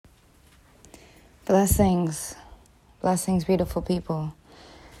Blessings. Blessings, beautiful people.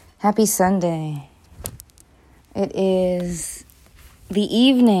 Happy Sunday. It is the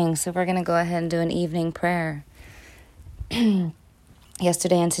evening, so we're going to go ahead and do an evening prayer.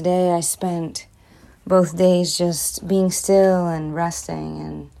 Yesterday and today, I spent both days just being still and resting,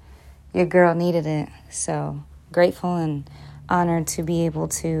 and your girl needed it. So grateful and honored to be able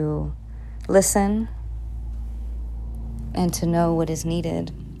to listen and to know what is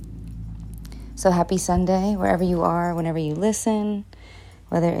needed. So happy Sunday, wherever you are, whenever you listen,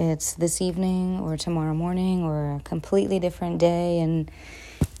 whether it's this evening or tomorrow morning or a completely different day and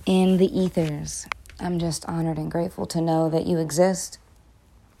in the ethers. I'm just honored and grateful to know that you exist.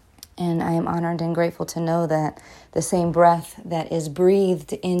 And I am honored and grateful to know that the same breath that is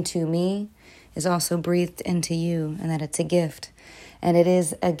breathed into me is also breathed into you, and that it's a gift. And it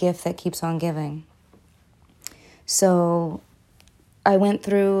is a gift that keeps on giving. So I went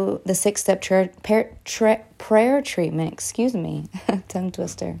through the 6-step prayer treatment, tongue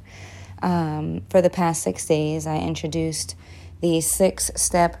twister. For the past 6 days, I introduced the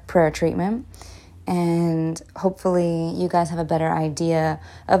 6-step prayer treatment. And hopefully you guys have a better idea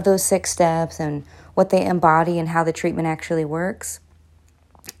of those 6 steps and what they embody and how the treatment actually works.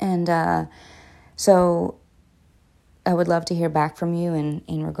 And so I would love to hear back from you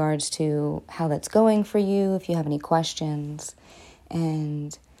in regards to how that's going for you, if you have any questions.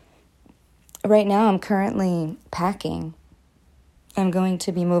 And right now I'm currently packing. I'm going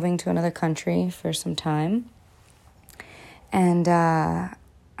to be moving to another country for some time. And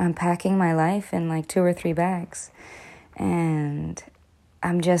I'm packing my life in like 2 or 3 bags. And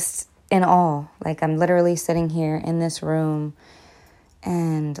I'm just in awe. Like, I'm literally sitting here in this room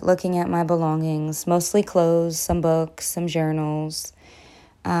and looking at my belongings, mostly clothes, some books, some journals,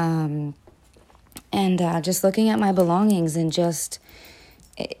 and just looking at my belongings and just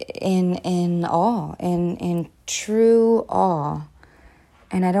in awe, in true awe.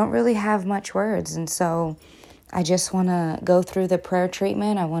 And I don't really have much words. And so I just want to go through the prayer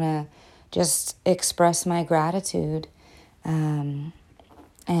treatment. I want to just express my gratitude and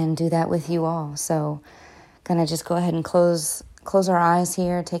do that with you all. So going to just go ahead and close our eyes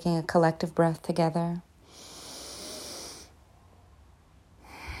here, taking a collective breath together.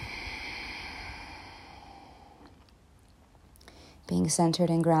 Being centered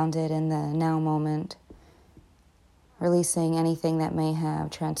and grounded in the now moment, releasing anything that may have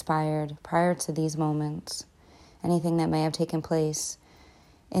transpired prior to these moments, anything that may have taken place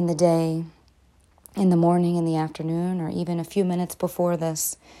in the day, in the morning, in the afternoon, or even a few minutes before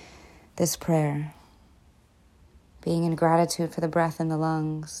this prayer. Being in gratitude for the breath in the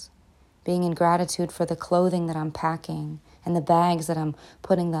lungs, being in gratitude for the clothing that I'm packing and the bags that I'm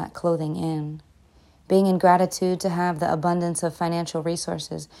putting that clothing in. Being in gratitude to have the abundance of financial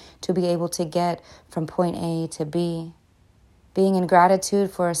resources to be able to get from point A to B. Being in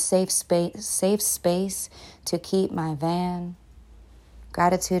gratitude for a safe space to keep my van.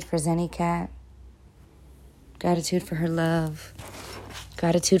 Gratitude for Zenny Cat. Gratitude for her love.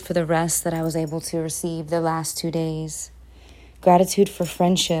 Gratitude for the rest that I was able to receive the last 2 days. Gratitude for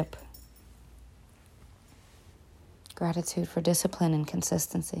friendship. Gratitude for discipline and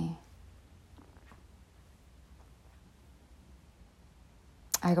consistency.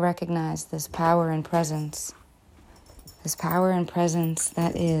 I recognize this power and presence. This power and presence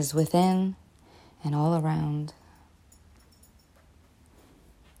that is within and all around.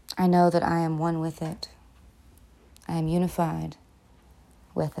 I know that I am one with it. I am unified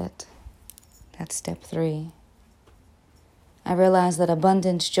with it. That's step 3. I realize that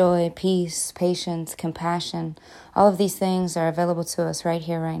abundance, joy, peace, patience, compassion, all of these things are available to us right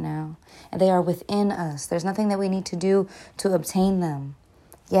here, right now. And they are within us. There's nothing that we need to do to obtain them.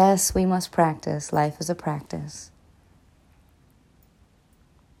 Yes, we must practice. Life is a practice.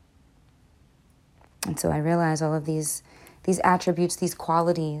 And so I realize all of these attributes, these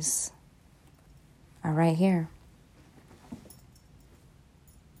qualities are right here.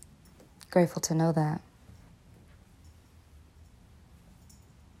 Grateful to know that.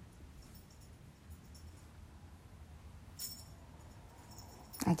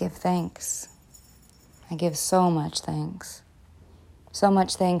 I give thanks. I give so much thanks. So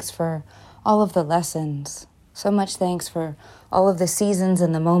much thanks for all of the lessons. So much thanks for all of the seasons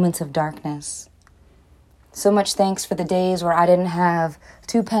and the moments of darkness. So much thanks for the days where I didn't have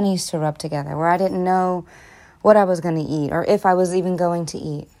 2 pennies to rub together, where I didn't know what I was going to eat or if I was even going to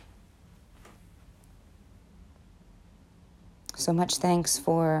eat. So much thanks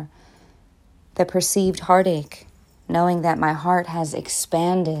for the perceived heartache, knowing that my heart has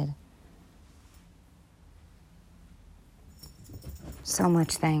expanded. So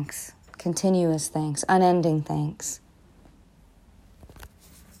much thanks. continuous thanks, unending thanks.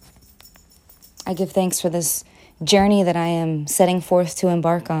 I give thanks for this journey that I am setting forth to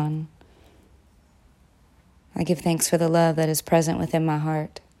embark on. I give thanks for the love that is present within my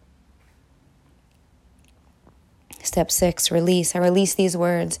heart. Step 6, release. I release these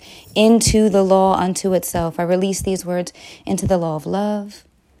words into the law unto itself. I release these words into the law of love,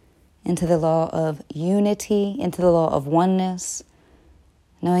 into the law of unity, into the law of oneness,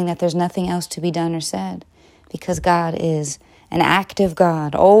 knowing that there's nothing else to be done or said, because God is an active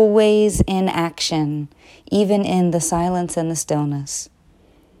God, always in action, even in the silence and the stillness.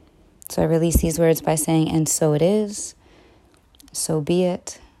 So I release these words by saying, and so it is, so be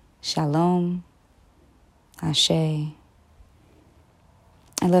it, shalom, ashe. I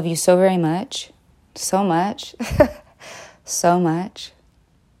love you so very much, so much, so much.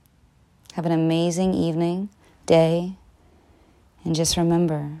 Have an amazing evening, day, and just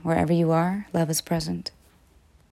remember, wherever you are, love is present.